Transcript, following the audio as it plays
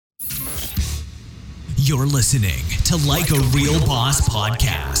You're listening to Like a Real Boss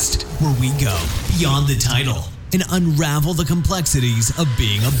podcast, where we go beyond the title and unravel the complexities of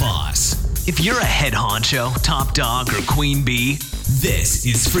being a boss. If you're a head honcho, top dog, or queen bee, this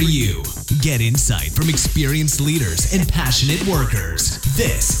is for you. Get insight from experienced leaders and passionate workers.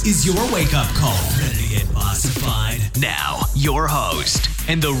 This is your wake-up call. Ready to get bossified? Now, your host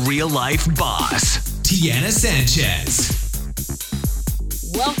and the real-life boss, Tiana Sanchez.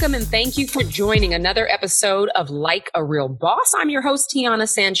 Welcome and thank you for joining another episode of Like a Real Boss. I'm your host, Tiana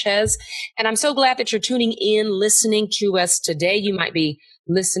Sanchez, and I'm so glad that you're tuning in, listening to us today. You might be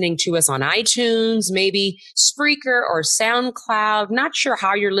listening to us on iTunes, maybe Spreaker or SoundCloud. Not sure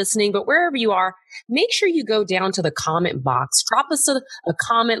how you're listening, but wherever you are, make sure you go down to the comment box. Drop us a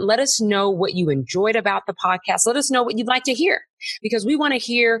comment. Let us know what you enjoyed about the podcast. Let us know what you'd like to hear, because we want to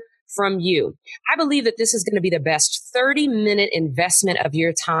hear from you. I believe that this is going to be the best 30-minute investment of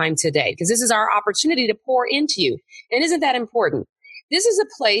your time today, because this is our opportunity to pour into you. And isn't that important? This is a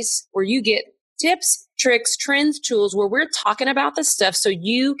place where you get tips, tricks, trends, tools, where we're talking about the stuff so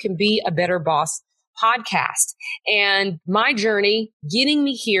you can be a better boss podcast. And my journey getting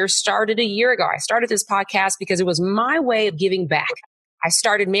me here started a year ago. I started this podcast because it was my way of giving back. I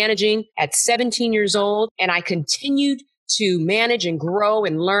started managing at 17 years old, and I continued to manage and grow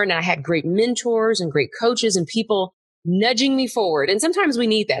and learn. And I had great mentors and great coaches and people nudging me forward. And sometimes we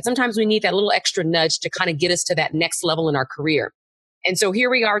need that. Sometimes we need that little extra nudge to kind of get us to that next level in our career. And so here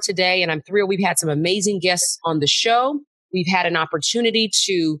we are today, and I'm thrilled. We've had some amazing guests on the show. We've had an opportunity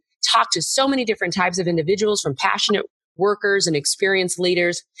to talk to so many different types of individuals, from passionate workers and experienced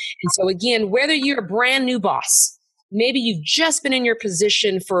leaders. And so again, whether you're a brand new boss, maybe you've just been in your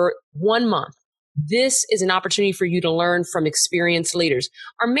position for 1 month, this is an opportunity for you to learn from experienced leaders.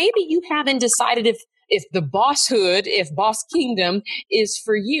 Or maybe you haven't decided if the bosshood, if boss kingdom is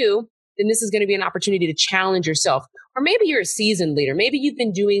for you, then this is going to be an opportunity to challenge yourself. Or maybe you're a seasoned leader. Maybe you've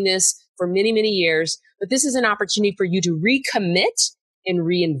been doing this for many, many years, but this is an opportunity for you to recommit and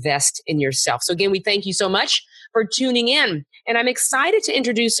reinvest in yourself. So again, we thank you so much for tuning in. And I'm excited to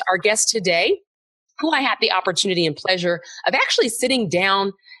introduce our guest today, who I had the opportunity and pleasure of actually sitting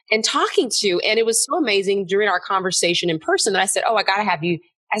down and talking to. And it was so amazing during our conversation in person that I said, I got to have you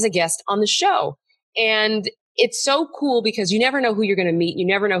as a guest on the show. And it's so cool because you never know who you're going to meet. You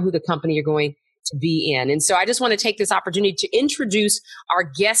never know who the company you're going to be in. And so I just want to take this opportunity to introduce our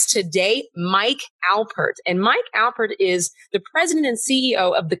guest today, Mike Alpert. And Mike Alpert is the president and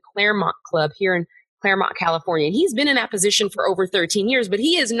CEO of the Claremont Club here in Claremont, California. And he's been in that position for over 13 years, but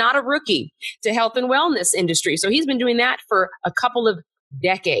he is not a rookie to health and wellness industry. So he's been doing that for a couple of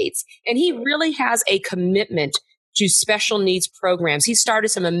decades. And he really has a commitment to special needs programs. He started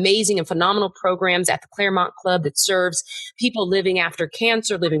some amazing and phenomenal programs at the Claremont Club that serves people living after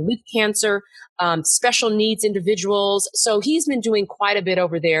cancer, living with cancer, special needs individuals. So he's been doing quite a bit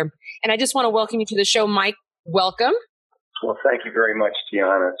over there. And I just want to welcome you to the show, Mike. Welcome. Well, thank you very much,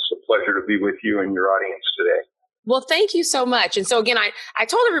 Tiana. It's a pleasure to be with you and your audience today. Well, thank you so much. And so again, I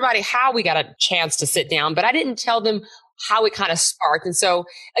told everybody how we got a chance to sit down, but I didn't tell them how it kind of sparked. And so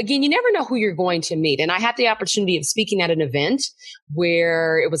again, you never know who you're going to meet. And I had the opportunity of speaking at an event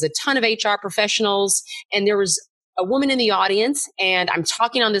where it was a ton of HR professionals, and there was a woman in the audience, and I'm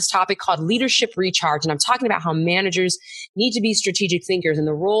talking on this topic called Leadership Recharge. And I'm talking about how managers need to be strategic thinkers, and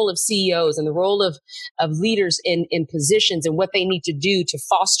the role of CEOs and the role of leaders in positions, and what they need to do to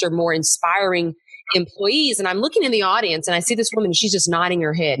foster more inspiring employees. And I'm looking in the audience, and I see this woman, and she's just nodding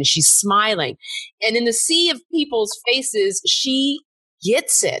her head and she's smiling. And in the sea of people's faces, she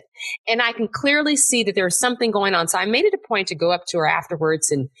gets it. And I can clearly see that there's something going on. So I made it a point to go up to her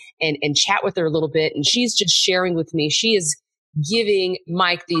afterwards and chat with her a little bit. And she's just sharing with me. She is giving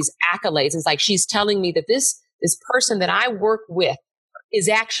Mike these accolades. It's like she's telling me that this person that I work with is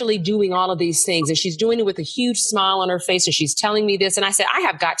actually doing all of these things. And she's doing it with a huge smile on her face. And she's telling me this. And I said, I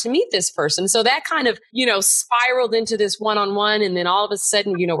have got to meet this person. So that kind of, spiraled into this one-on-one. And then all of a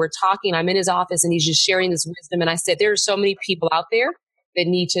sudden, we're talking. I'm in his office and he's just sharing this wisdom. And I said, there are so many people out there that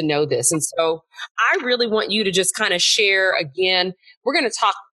need to know this. And so I really want you to just kind of share again. We're going to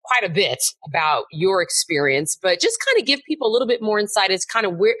talk quite a bit about your experience, but just kind of give people a little bit more insight as kind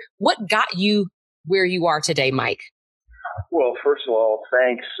of what got you where you are today, Mike. Well, first of all,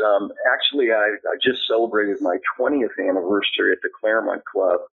 thanks. Actually, I just celebrated my 20th anniversary at the Claremont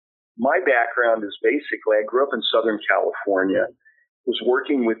Club. My background is basically, I grew up in Southern California, was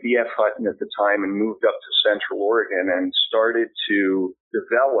working with E.F. Hutton at the time, and moved up to Central Oregon and started to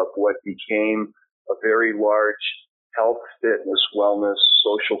develop what became a very large health, fitness, wellness,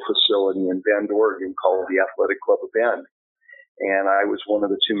 social facility in Bend, Oregon called the Athletic Club of Bend. and I was one of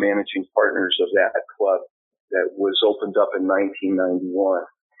the two managing partners of that club that was opened up in 1991.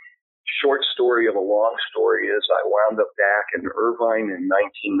 Short story of a long story is I wound up back in Irvine in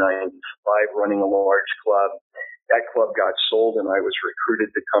 1995 running a large club. That club got sold, and I was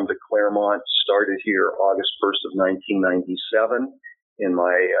recruited to come to Claremont, started here August 1st of 1997 in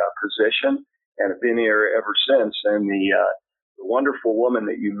my position, and have been here ever since. And the wonderful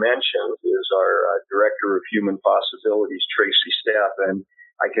woman that you mentioned is our Director of Human Possibilities, Tracy Stepp, and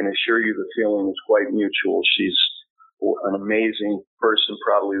I can assure you the feeling is quite mutual. She's an amazing person,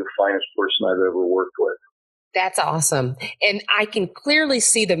 probably the finest person I've ever worked with. That's awesome. And I can clearly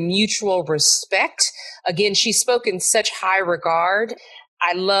see the mutual respect. Again, she spoke in such high regard.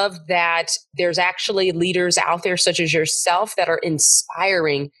 I love that there's actually leaders out there such as yourself that are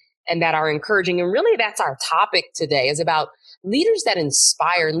inspiring and that are encouraging. And really that's our topic today, is about leaders that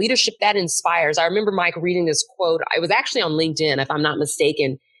inspire, leadership that inspires. I remember Mike reading this quote. I was actually on LinkedIn, if I'm not mistaken,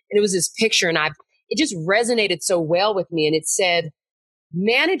 and it was this picture, and it just resonated so well with me. And it said,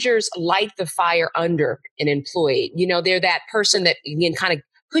 managers light the fire under an employee. You know, they're that person that, again, kind of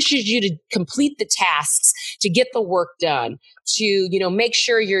pushes you to complete the tasks, to get the work done, to, you know, make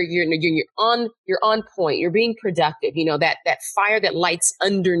sure you're on point, you're being productive, you know, that fire that lights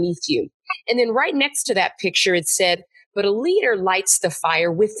underneath you. And then right next to that picture, it said, but a leader lights the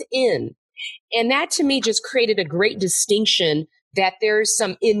fire within. And that to me just created a great distinction that there's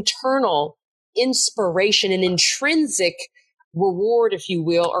some internal inspiration and intrinsic reward, if you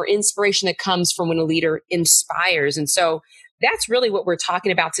will, or inspiration that comes from when a leader inspires. And so that's really what we're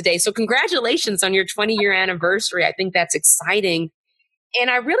talking about today. So congratulations on your 20-year anniversary. I think that's exciting. And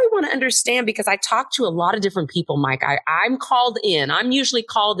I really want to understand, because I talk to a lot of different people, Mike. I'm called in. I'm usually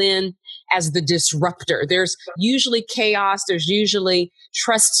called in as the disruptor. There's usually chaos. There's usually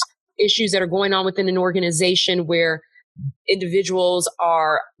trust issues that are going on within an organization where individuals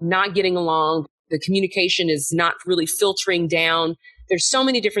are not getting along. The communication is not really filtering down. There's so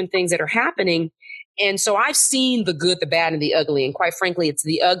many different things that are happening. And so I've seen the good, the bad, and the ugly. And quite frankly, it's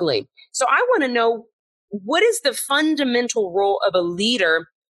the ugly. So I want to know, what is the fundamental role of a leader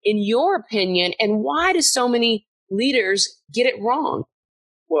in your opinion, and why do so many leaders get it wrong?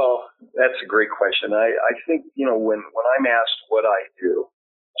 Well, that's a great question. I think, you know, when I'm asked what I do,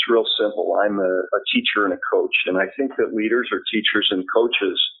 it's real simple. I'm a teacher and a coach. And I think that leaders are teachers and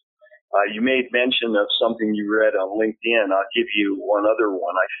coaches. You made mention of something you read on LinkedIn. I'll give you one other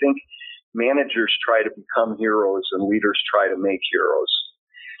one. I think managers try to become heroes and leaders try to make heroes.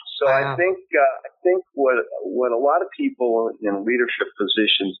 So wow. I think what a lot of people in leadership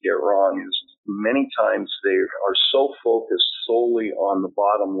positions get wrong is many times they are so focused solely on the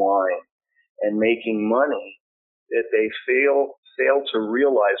bottom line and making money that they fail to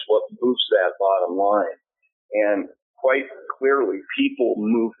realize what moves that bottom line. And quite clearly, people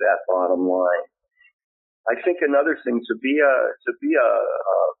move that bottom line. I think another thing, to be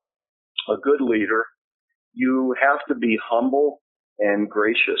a good leader, you have to be humble and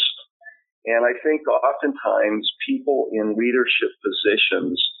gracious. And I think oftentimes people in leadership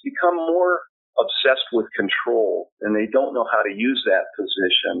positions become more obsessed with control, and they don't know how to use that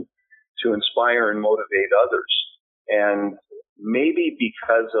position to inspire and motivate others. And maybe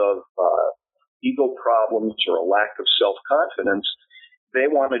because of ego problems or a lack of self-confidence, they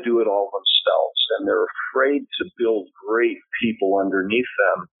want to do it all themselves, and they're afraid to build great people underneath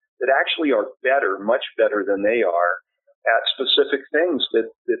them that actually are better, much better than they are at specific things that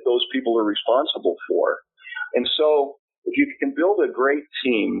those people are responsible for. And so if you can build a great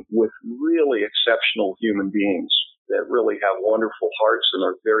team with really exceptional human beings that really have wonderful hearts and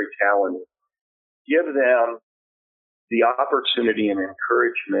are very talented, give them the opportunity and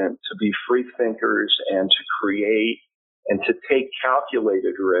encouragement to be free thinkers and to create and to take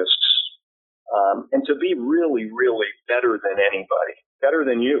calculated risks, and to be really, really better than anybody, better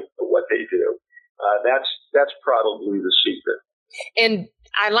than you at what they do. That's probably the secret. And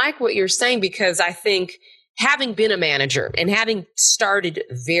I like what you're saying, because I think having been a manager and having started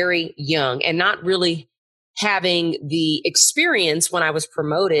very young and not really having the experience when I was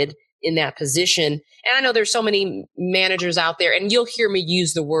promoted in that position. And I know there's so many managers out there, and you'll hear me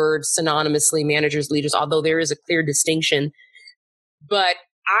use the word synonymously, managers, leaders, although there is a clear distinction. But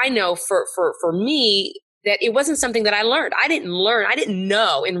I know for me that it wasn't something that I learned. I didn't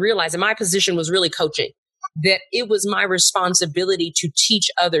know and realize that my position was really coaching, that it was my responsibility to teach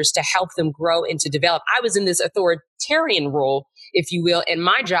others, to help them grow and to develop. I was in this authoritarian role, if you will, and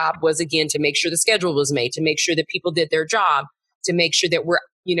my job was, again, to make sure the schedule was made, to make sure that people did their job, to make sure that we're,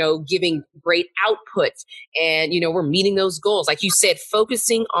 giving great output and, we're meeting those goals. Like you said,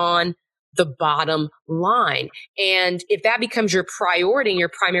 focusing on the bottom line. And if that becomes your priority and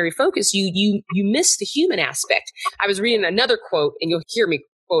your primary focus, you miss the human aspect. I was reading another quote, and you'll hear me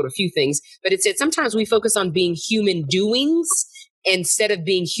quote a few things, but it said sometimes we focus on being human doings instead of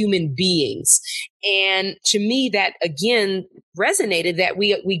being human beings. And to me, that again resonated, that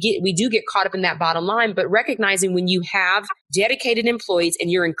we do get caught up in that bottom line, but recognizing when you have dedicated employees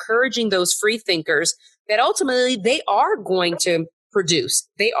and you're encouraging those free thinkers, that ultimately they are going to produce,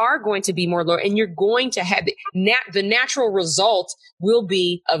 they are going to be more loyal, and you're going to have the natural result will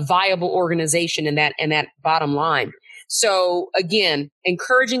be a viable organization in that bottom line. So again,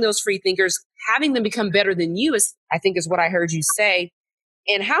 encouraging those free thinkers, having them become better than you is, I think, is what I heard you say.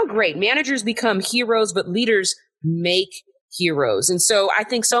 And how great managers become heroes, but leaders make heroes. And so I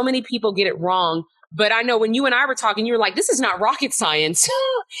think so many people get it wrong. But I know when you and I were talking, you were like, this is not rocket science.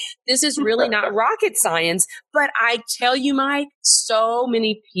 This is really not rocket science. But I tell you, Mike, so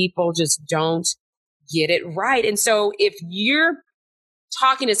many people just don't get it right. And so if you're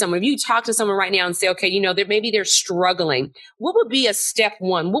talking to someone, if you talk to someone right now and say, okay, maybe they're struggling, what would be a step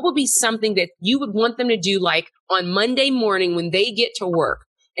one? What would be something that you would want them to do, like on Monday morning when they get to work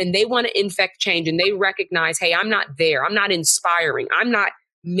and they want to infect change and they recognize, hey, I'm not there. I'm not inspiring. I'm not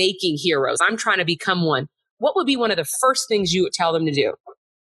making heroes. I'm trying to become one. What would be one of the first things you would tell them to do?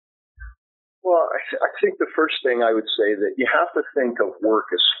 Well, I think the first thing I would say that you have to think of work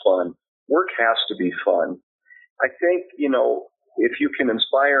as fun. Work has to be fun. I think, if you can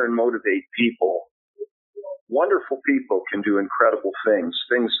inspire and motivate people, wonderful people can do incredible things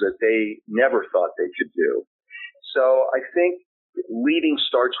that they never thought they could do. So I think leading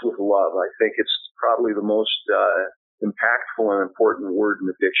starts with love. I think it's probably the most impactful and important word in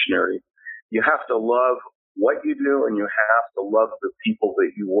the dictionary. You have to love what you do, and you have to love the people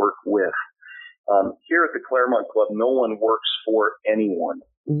that you work with. Here at the Claremont Club, no one works for anyone.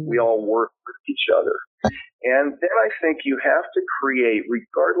 We all work with each other. And then I think you have to create,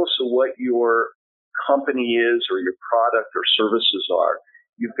 regardless of what your company is or your product or services are,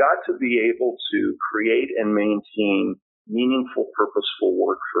 you've got to be able to create and maintain meaningful, purposeful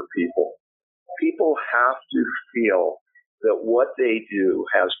work for people. People have to feel that what they do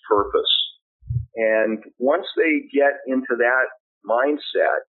has purpose. And once they get into that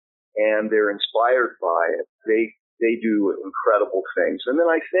mindset and they're inspired by it, they do incredible things. And then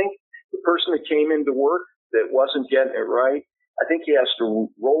I think the person that came into work that wasn't getting it right, I think he has to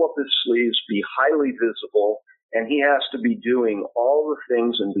roll up his sleeves, be highly visible, and he has to be doing all the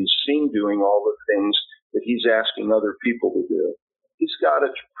things and be seen doing all the things that he's asking other people to do. He's got to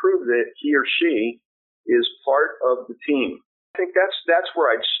prove that he or she is part of the team. I think that's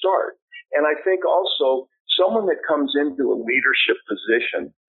where I'd start. And I think also someone that comes into a leadership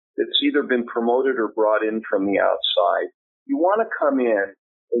position that's either been promoted or brought in from the outside, you want to come in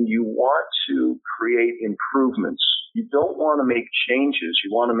and you want to create improvements. You don't want to make changes.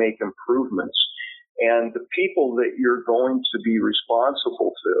 You want to make improvements. And the people that you're going to be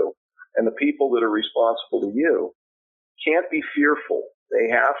responsible to and the people that are responsible to you can't be fearful.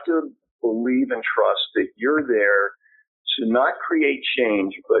 They have to believe and trust that you're there to not create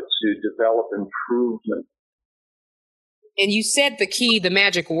change, but to develop improvement. And you said the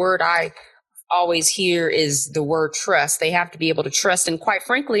magic word I always hear is the word trust. They have to be able to trust. And quite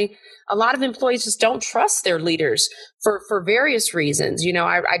frankly, a lot of employees just don't trust their leaders for various reasons.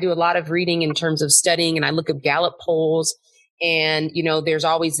 I do a lot of reading in terms of studying, and I look at Gallup polls, and, there's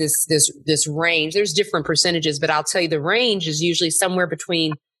always this range. There's different percentages, but I'll tell you the range is usually somewhere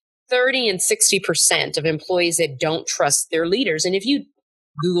between 30 and 60% of employees that don't trust their leaders. And if you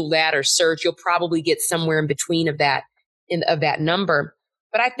Google that or search, you'll probably get somewhere in between of that number.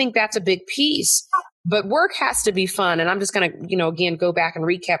 But I think that's a big piece. But work has to be fun. And I'm just going to, again, go back and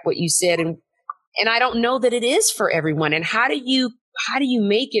recap what you said. And I don't know that it is for everyone. And how do you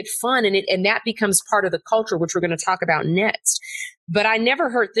make it fun? And that becomes part of the culture, which we're going to talk about next. But I never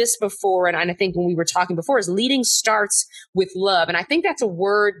heard this before. And I think when we were talking before, is leading starts with love. And I think that's a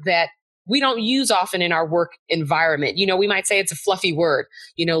word that we don't use often in our work environment. We might say it's a fluffy word.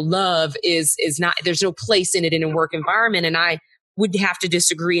 Love is not, there's no place in it in a work environment. And I would have to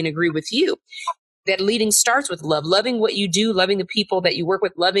disagree and agree with you that leading starts with love, loving what you do, loving the people that you work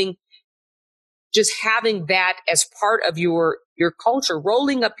with, loving, just having that as part of your culture,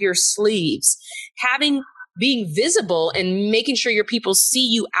 rolling up your sleeves, being visible and making sure your people see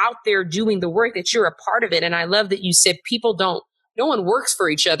you out there doing the work, that you're a part of it. And I love that you said no one works for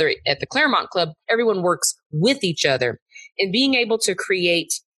each other at the Claremont Club. Everyone works with each other, and being able to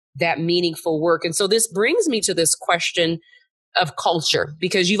create that meaningful work. And so this brings me to this question. of culture,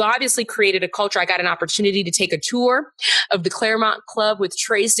 because you've obviously created a culture. I got an opportunity to take a tour of the Claremont Club with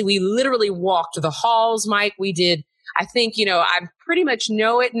Tracy. We literally walked the halls, Mike. We did, I think, I pretty much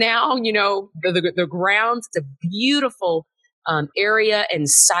know it now, the grounds. It's a beautiful area and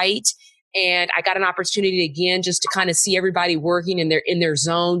site. And I got an opportunity again just to kind of see everybody working in their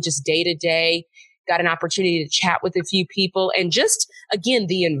zone, just day to day. Got an opportunity to chat with a few people, and just, again,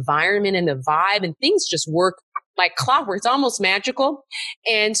 the environment and the vibe and things just work like clockwork. It's almost magical.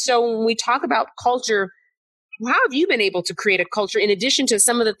 And so when we talk about culture, how have you been able to create a culture in addition to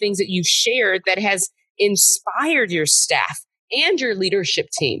some of the things that you've shared that has inspired your staff and your leadership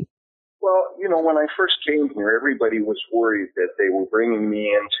team? Well, when I first came here, everybody was worried that they were bringing me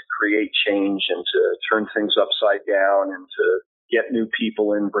in to create change and to turn things upside down and to get new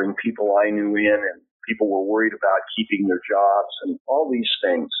people in, bring people I knew in, and people were worried about keeping their jobs and all these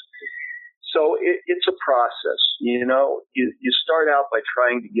things. So it's a process. You start out by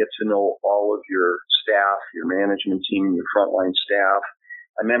trying to get to know all of your staff, your management team, your frontline staff.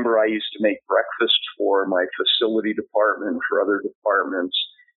 I remember I used to make breakfast for my facility department, for other departments.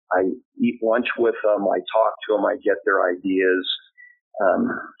 I eat lunch with them. I talk to them. I get their ideas.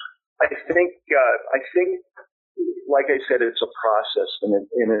 I think, like I said, it's a process,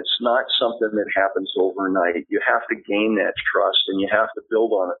 and it's not something that happens overnight. You have to gain that trust, and you have to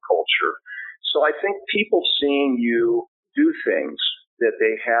build on a culture. So I think people seeing you do things that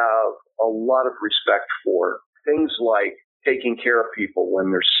they have a lot of respect for, things like taking care of people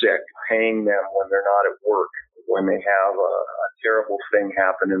when they're sick, paying them when they're not at work, when they have a terrible thing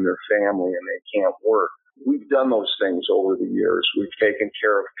happen in their family and they can't work. We've done those things over the years. We've taken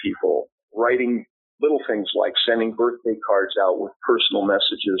care of people, writing little things like sending birthday cards out with personal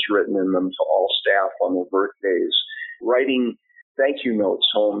messages written in them to all staff on their birthdays, writing thank you notes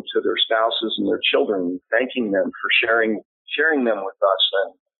home to their spouses and their children, thanking them for sharing them with us,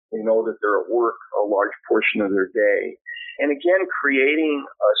 and we know that they're at work a large portion of their day. And again, creating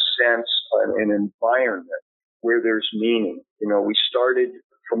a sense, an environment where there's meaning. We started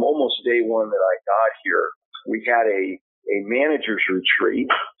from almost day one that I got here. We had a manager's retreat.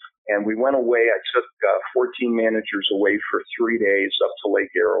 And we went away. I took 14 managers away for 3 days up to Lake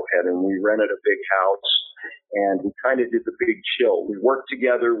Arrowhead, and we rented a big house, and we kind of did the big chill. We worked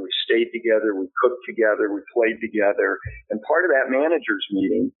together, we stayed together, we cooked together, we played together. And part of that manager's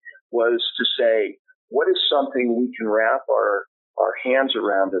meeting was to say, what is something we can wrap our hands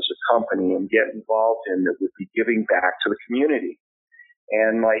around as a company and get involved in that would be giving back to the community?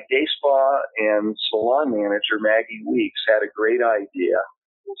 And my day spa and salon manager, Maggie Weeks, had a great idea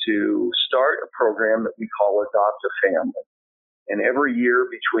to start a program that we call Adopt a Family. And every year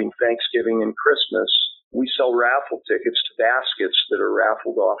between Thanksgiving and Christmas, we sell raffle tickets to baskets that are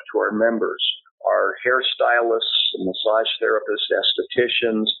raffled off to our members. Our hairstylists, massage therapists,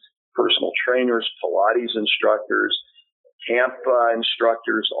 estheticians, personal trainers, Pilates instructors, camp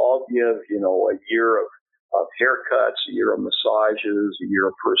instructors all give, a year of haircuts, a year of massages, a year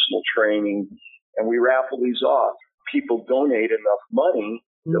of personal training, and we raffle these off. People donate enough money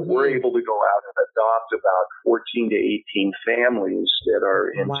that we're able to go out and adopt about 14 to 18 families that are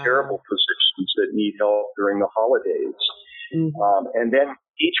in terrible positions that need help during the holidays. And then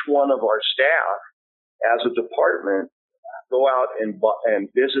each one of our staff, as a department, go out and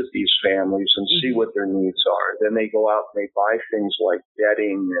visit these families and see what their needs are. Then they go out and they buy things like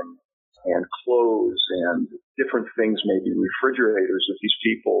bedding and clothes and different things, maybe refrigerators that these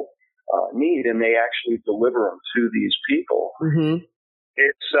people need, and they actually deliver them to these people.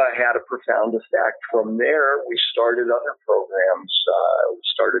 It's had a profound effect. From there, we started other programs. We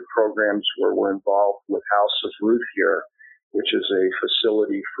started programs where we're involved with House of Ruth here, which is a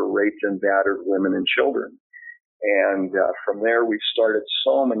facility for raped and battered women and children. And from there, we've started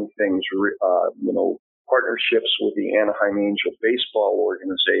so many things, partnerships with the Anaheim Angel Baseball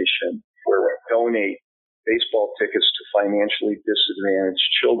Organization, where we donate baseball tickets to financially disadvantaged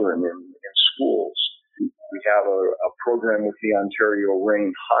children in schools. We have a program with the Ontario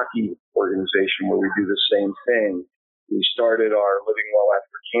Reign Hockey Organization where we do the same thing. We started our Living Well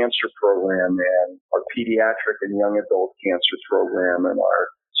After Cancer program and our pediatric and young adult cancer program and our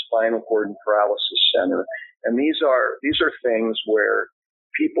spinal cord and paralysis center. And these are things where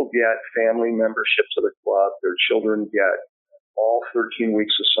people get family membership to the club. Their children get all 13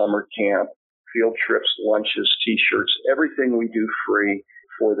 weeks of summer camp, field trips, lunches, T-shirts, everything we do free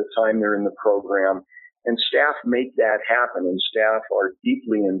for the time they're in the program. And staff make that happen, and staff are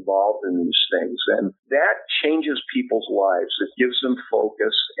deeply involved in these things. And that changes people's lives. It gives them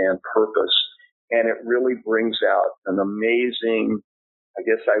focus and purpose, and it really brings out an amazing, I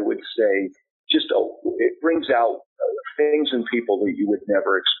guess I would say, it brings out things in people that you would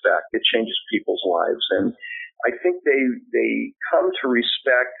never expect. It changes people's lives. And I think they come to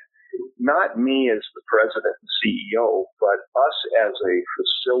respect not me as the president and CEO, but us as a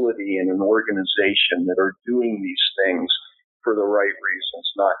facility and an organization that are doing these things for the right reasons,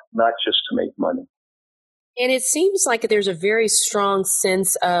 not just to make money. And it seems like there's a very strong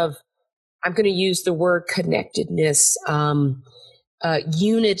sense of, I'm going to use the word connectedness,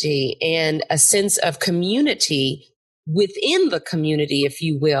 unity, and a sense of community within the community, if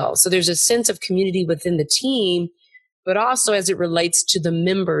you will. So there's a sense of community within the team, but also as it relates to the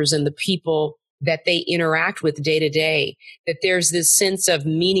members and the people that they interact with day to day, that there's this sense of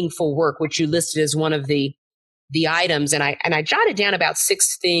meaningful work, which you listed as one of the items. And I jotted down about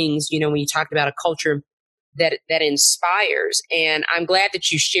 6 things, when you talked about a culture that inspires. And I'm glad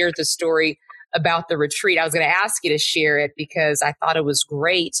that you shared the story about the retreat. I was going to ask you to share it because I thought it was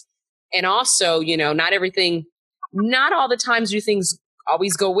great. And also, not all the times do things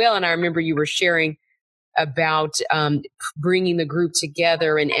always go well. And I remember you were sharing about bringing the group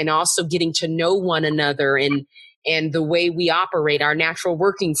together and also getting to know one another and the way we operate, our natural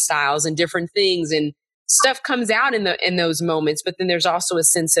working styles and different things, and stuff comes out in those moments. But then there's also a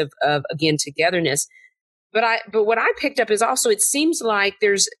sense of again, togetherness. But what I picked up is also, it seems like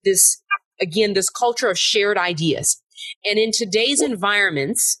there's this culture of shared ideas. And in today's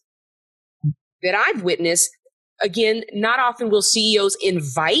environments that I've witnessed, again, not often will CEOs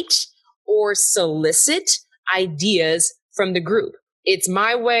invite or solicit ideas from the group. It's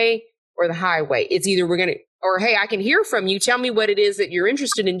my way or the highway. It's either hey, I can hear from you. Tell me what it is that you're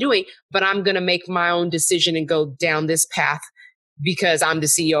interested in doing, but I'm going to make my own decision and go down this path because I'm the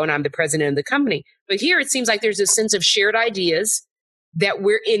CEO and I'm the president of the company. But here it seems like there's a sense of shared ideas that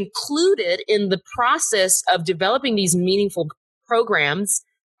we're included in the process of developing these meaningful programs.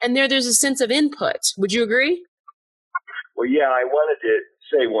 And there's a sense of input. Would you agree? Well, yeah, I wanted to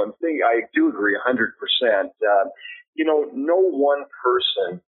say one thing. I do agree 100%. No one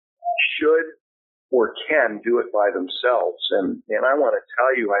person should or can do it by themselves. And I want to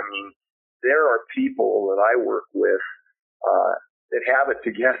tell you, there are people that I work with that have it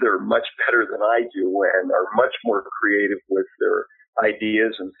together much better than I do and are much more creative with their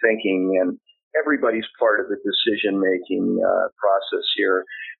ideas and thinking, and everybody's part of the decision-making process here.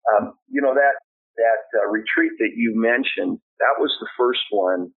 That retreat that you mentioned, that was the first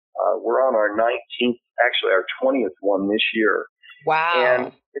one. We're on our 19th, actually our 20th one this year. Wow.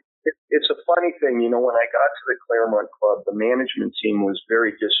 And it's a funny thing, when I got to the Claremont Club, the management team was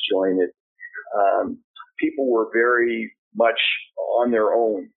very disjointed. People were very much on their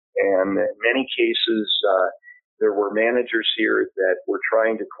own. And in many cases, there were managers here that were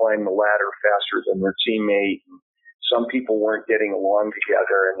trying to climb the ladder faster than their teammate. Some people weren't getting along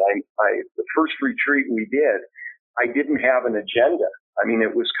together. And the first retreat we did, I didn't have an agenda.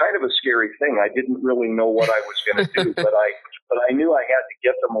 It was kind of a scary thing. I didn't really know what I was going to do, but I knew I had to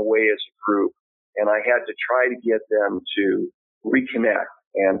get them away as a group, and I had to try to get them to reconnect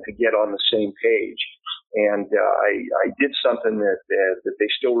and to get on the same page. And I did something that they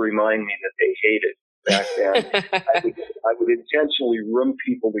still remind me that they hated back then. I would intentionally room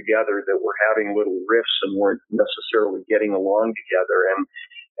people together that were having little rifts and weren't necessarily getting along together. And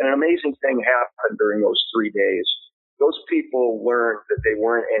an amazing thing happened during those 3 days. Those people learned that they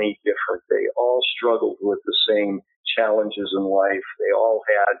weren't any different. They all struggled with the same challenges in life. They all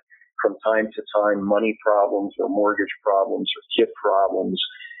had, from time to time, money problems or mortgage problems or kid problems.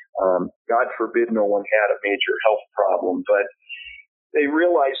 God forbid no one had a major health problem, but they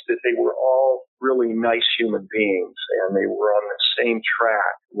realized that they were all really nice human beings and they were on the same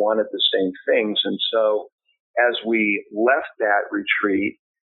track, wanted the same things. And so as we left that retreat,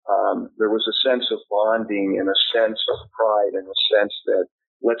 there was a sense of bonding and a sense of pride and a sense that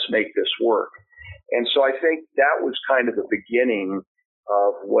let's make this work. And so I think that was kind of the beginning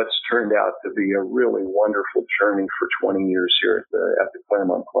of what's turned out to be a really wonderful journey for 20 years here at the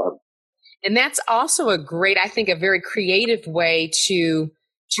Claremont Club. And that's also a very creative way to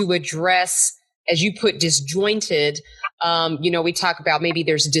address, as you put, disjointed. We talk about maybe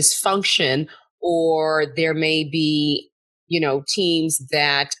there's dysfunction, or there may be, teams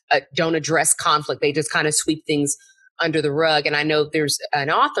that don't address conflict. They just kind of sweep things under the rug. And I know there's an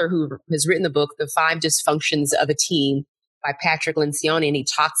author who has written the book, The 5 Dysfunctions of a Team, by Patrick Lencioni, and he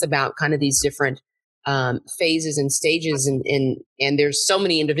talks about kind of these different phases and stages, and there's so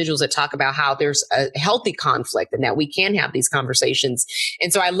many individuals that talk about how there's a healthy conflict and that we can have these conversations.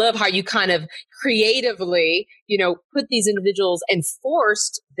 And so I love how you kind of creatively, put these individuals and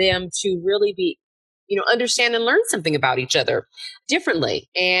forced them to really be understand and learn something about each other differently.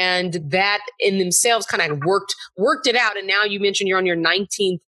 And that in themselves kind of worked it out. And now you mentioned you're on your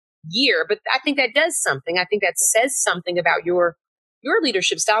 19th year, but I think that does something. I think that says something about your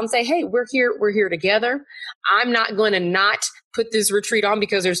leadership style and say, hey, we're here together. I'm not going to not put this retreat on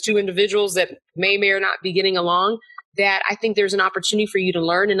because there's two individuals that may or not be getting along. That I think there's an opportunity for you to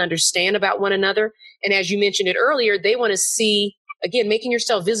learn and understand about one another. And as you mentioned it earlier, they want to see, again, making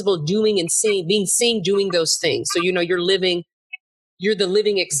yourself visible, doing and seeing, being seen, doing those things. So, you're the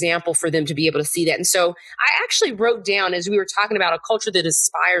living example for them to be able to see that. And so I actually wrote down, as we were talking about a culture that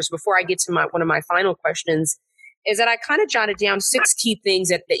aspires, before I get to one of my final questions, is that I kind of jotted down 6 key things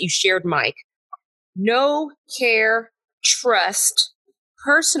that you shared, Mike. Know, care, trust,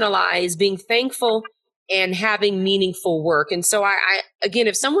 personalize, being thankful, and having meaningful work. And so I again,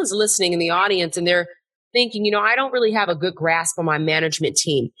 if someone's listening in the audience and they're thinking, I don't really have a good grasp on my management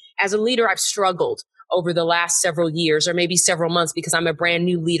team. As a leader, I've struggled over the last several years or maybe several months because I'm a brand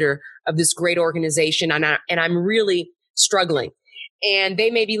new leader of this great organization and I'm really struggling. And they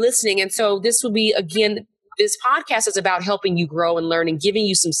may be listening. And so this will be, again, this podcast is about helping you grow and learn and giving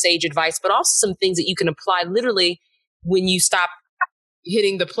you some sage advice, but also some things that you can apply literally when you stop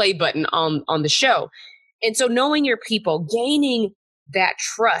hitting the play button on the show. And so knowing your people, gaining that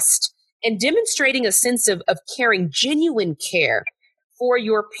trust, and demonstrating a sense of caring, genuine care for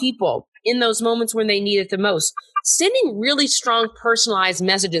your people in those moments when they need it the most. Sending really strong personalized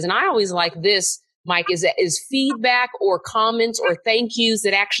messages. And I always like this, Mike, is feedback or comments or thank yous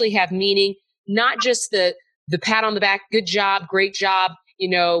that actually have meaning, not just the pat on the back, good job, great job,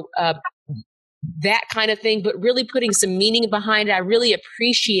 that kind of thing, but really putting some meaning behind it. I really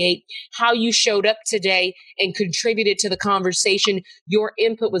appreciate how you showed up today and contributed to the conversation. Your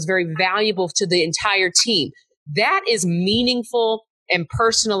input was very valuable to the entire team. That is meaningful and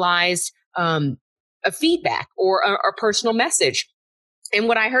personalized a feedback or a personal message. And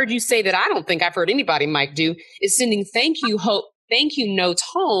what I heard you say that I don't think I've heard anybody, Mike, do is sending thank you notes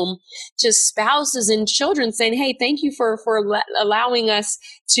home to spouses and children saying, hey, thank you for allowing us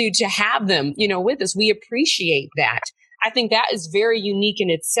to have them, with us. We appreciate that. I think that is very unique in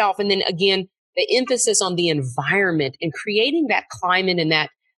itself. And then again, the emphasis on the environment and creating that climate and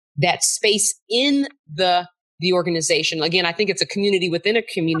that space in the organization. Again, I think it's a community within a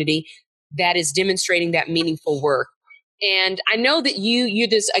community that is demonstrating that meaningful work. And I know that you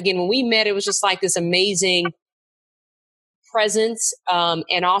just, again, when we met, it was just like this amazing presence,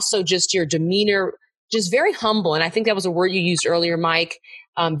 and also just your demeanor, just very humble. And I think that was a word you used earlier, Mike.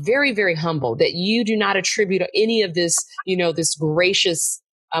 Very, very humble, that you do not attribute any of this, this gracious,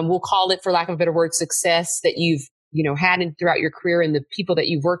 we'll call it, for lack of a better word, success that you've, had throughout your career and the people that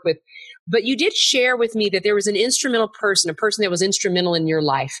you've worked with. But you did share with me that there was an instrumental person, a person that was instrumental in your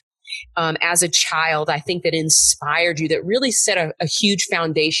life as a child, I think, that inspired you, that really set a huge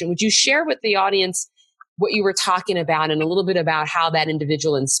foundation. Would you share with the audience what you were talking about and a little bit about how that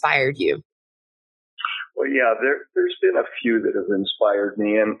individual inspired you? Well, yeah, there's been a few that have inspired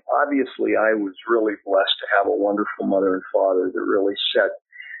me. And obviously, I was really blessed to have a wonderful mother and father that really set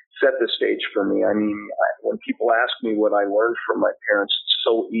the stage for me. I mean, when people ask me what I learned from my parents, it's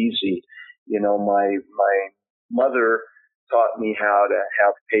so easy. My mother taught me how to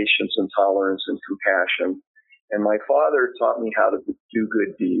have patience and tolerance and compassion. And my father taught me how to do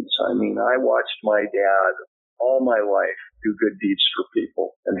good deeds. I mean, I watched my dad all my life do good deeds for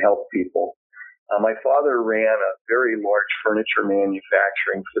people and help people. My father ran a very large furniture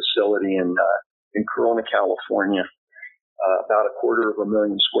manufacturing facility in Corona, California, about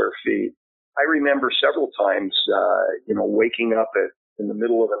 250,000 square feet. I remember several times, waking up in the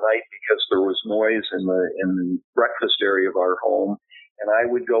middle of the night because there was noise in the breakfast area of our home. And I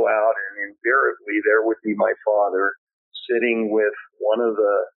would go out, and invariably there would be my father sitting with one of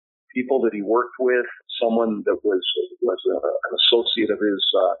the people that he worked with, someone that was an associate of his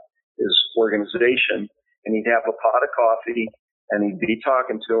organization, and he'd have a pot of coffee, and he'd be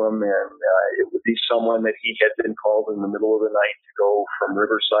talking to him, and it would be someone that he had been called in the middle of the night to go from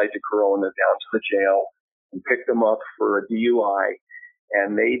Riverside to Corona down to the jail and pick them up for a DUI,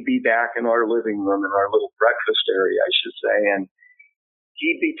 and they'd be back in our living room, in our little breakfast area, I should say, and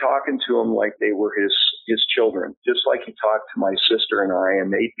he'd be talking to them like they were his children, just like he talked to my sister and I,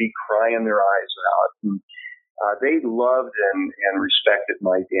 and they'd be crying their eyes out. And they loved and respected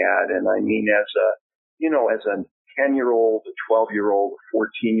my dad. And I mean, as a 10-year-old, a 12-year-old, a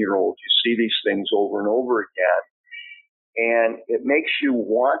 14-year-old, you see these things over and over again. And it makes you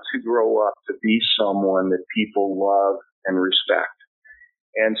want to grow up to be someone that people love and respect.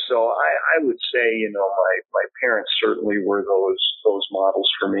 And so I would say, my parents certainly were those models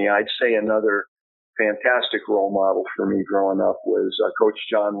for me. I'd say another fantastic role model for me growing up was Coach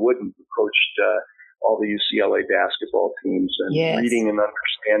John Wooden, who coached all the UCLA basketball teams, and reading and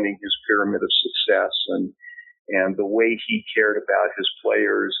understanding his pyramid of success and the way he cared about his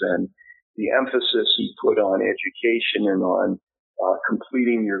players and the emphasis he put on education and on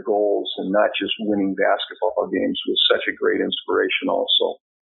completing your goals and not just winning basketball games was such a great inspiration also.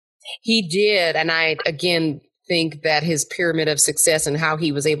 He did. And I, again, think that his pyramid of success and how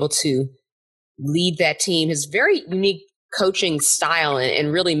he was able to lead that team, his very unique coaching style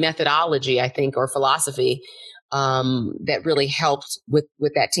and really methodology, I think, or philosophy that really helped with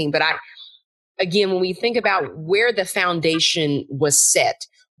that team. But again, when we think about where the foundation was set,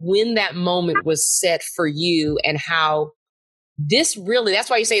 when that moment was set for you and how this really, that's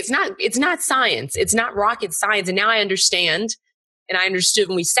why you say it's not science. It's not rocket science. And now I understand. And I understood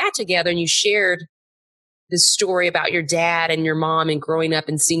when we sat together and you shared this story about your dad and your mom and growing up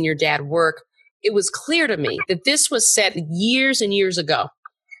and seeing your dad work, it was clear to me that this was set years and years ago,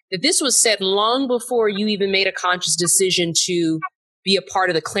 that this was set long before you even made a conscious decision to be a part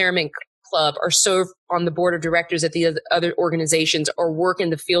of the Claremont Club or serve on the board of directors at the other organizations or work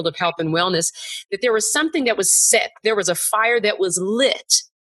in the field of health and wellness, that there was something that was set. There was a fire that was lit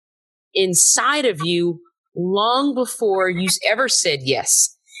inside of you long before you ever said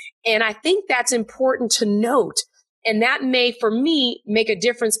yes. And I think that's important to note. And that may, for me, make a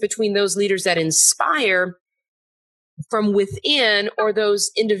difference between those leaders that inspire from within or those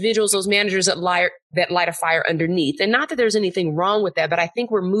individuals, those managers that light a fire underneath. And not that there's anything wrong with that, but I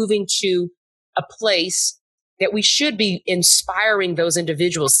think we're moving to a place that we should be inspiring those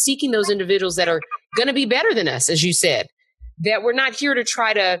individuals, seeking those individuals that are going to be better than us, as you said, that we're not here to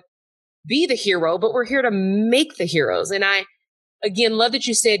try to be the hero, but we're here to make the heroes. And I, again, love that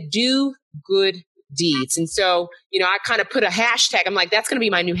you said, do good deeds. And so, I kind of put a hashtag. I'm like, that's going to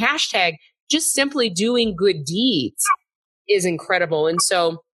be my new hashtag. Just simply doing good deeds is incredible. And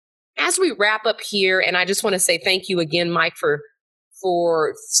so as we wrap up here, and I just want to say thank you again, Mike, for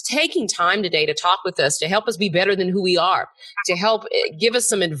taking time today to talk with us, to help us be better than who we are, to help give us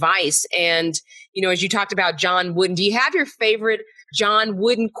some advice. And, as you talked about John Wooden, do you have your favorite John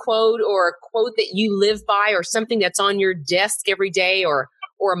Wooden quote or a quote that you live by or something that's on your desk every day or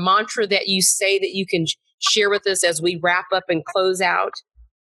a mantra that you say that you can share with us as we wrap up and close out?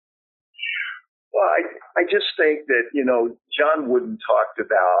 Well, I just think that, John Wooden talked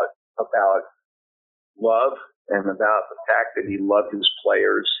about love and about the fact that he loved his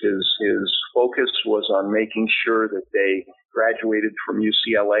players. His focus was on making sure that they graduated from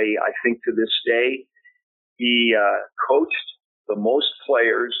UCLA. I think to this day, he coached the most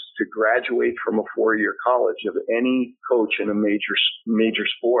players to graduate from a 4-year college of any coach in a major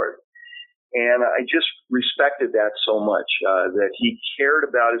sport. And I just respected that so much, that he cared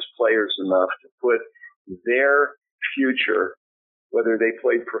about his players enough to put their future, whether they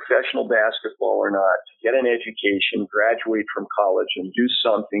played professional basketball or not, to get an education, graduate from college, and do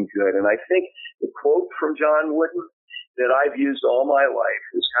something good. And I think the quote from John Wooden that I've used all my life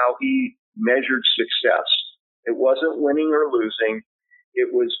is how he measured success. It wasn't winning or losing.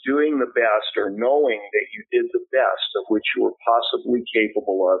 It was doing the best or knowing that you did the best of which you were possibly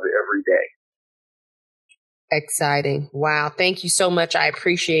capable of every day. Exciting. Wow. Thank you so much. I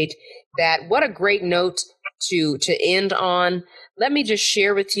appreciate that. What a great note to end on. Let me just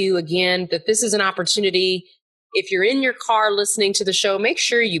share with you again that this is an opportunity. If you're in your car listening to the show, make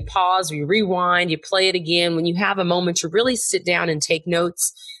sure you pause, you rewind, you play it again when you have a moment to really sit down and take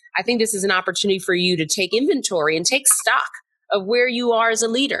notes. I think this is an opportunity for you to take inventory and take stock of where you are as a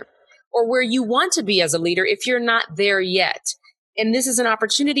leader or where you want to be as a leader if you're not there yet. And this is an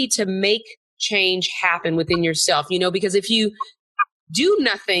opportunity to make change happen within yourself, because if you do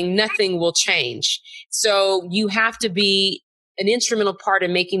nothing, nothing will change. So you have to be an instrumental part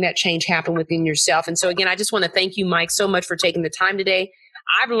in making that change happen within yourself. And so again, I just want to thank you, Mike, so much for taking the time today.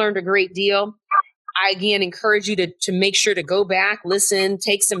 I've learned a great deal. I, again, encourage you to make sure to go back, listen,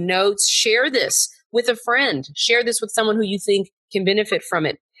 take some notes, share this with a friend, share this with someone who you think can benefit from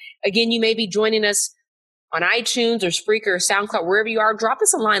it. Again, you may be joining us on iTunes or Spreaker or SoundCloud, wherever you are. Drop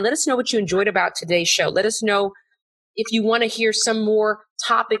us a line. Let us know what you enjoyed about today's show. Let us know if you want to hear some more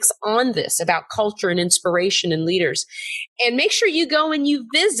topics on this about culture and inspiration and leaders. And make sure you go and you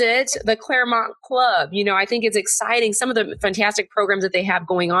visit the Claremont Club. I think it's exciting. Some of the fantastic programs that they have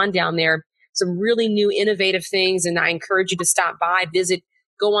going on down there, some really new innovative things. And I encourage you to stop by, visit,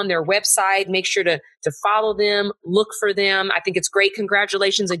 go on their website, make sure to follow them, look for them. I think it's great.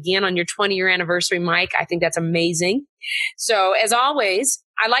 Congratulations again on your 20-year anniversary, Mike. I think that's amazing. So as always,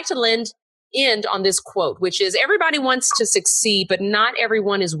 I like to end on this quote, which is everybody wants to succeed, but not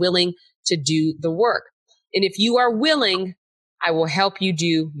everyone is willing to do the work. And if you are willing, I will help you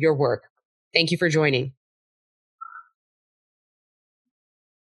do your work. Thank you for joining.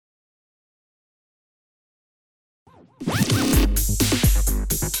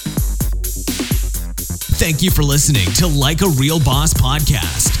 Thank you for listening to Like a Real Boss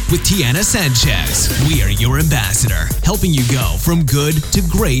podcast with Tiana Sanchez. We are your ambassador, helping you go from good to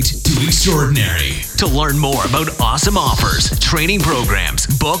great to extraordinary. To learn more about awesome offers, training programs,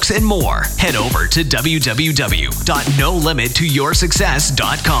 books, and more, head over to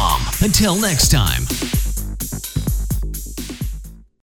www.nolimittoyoursuccess.com. Until next time.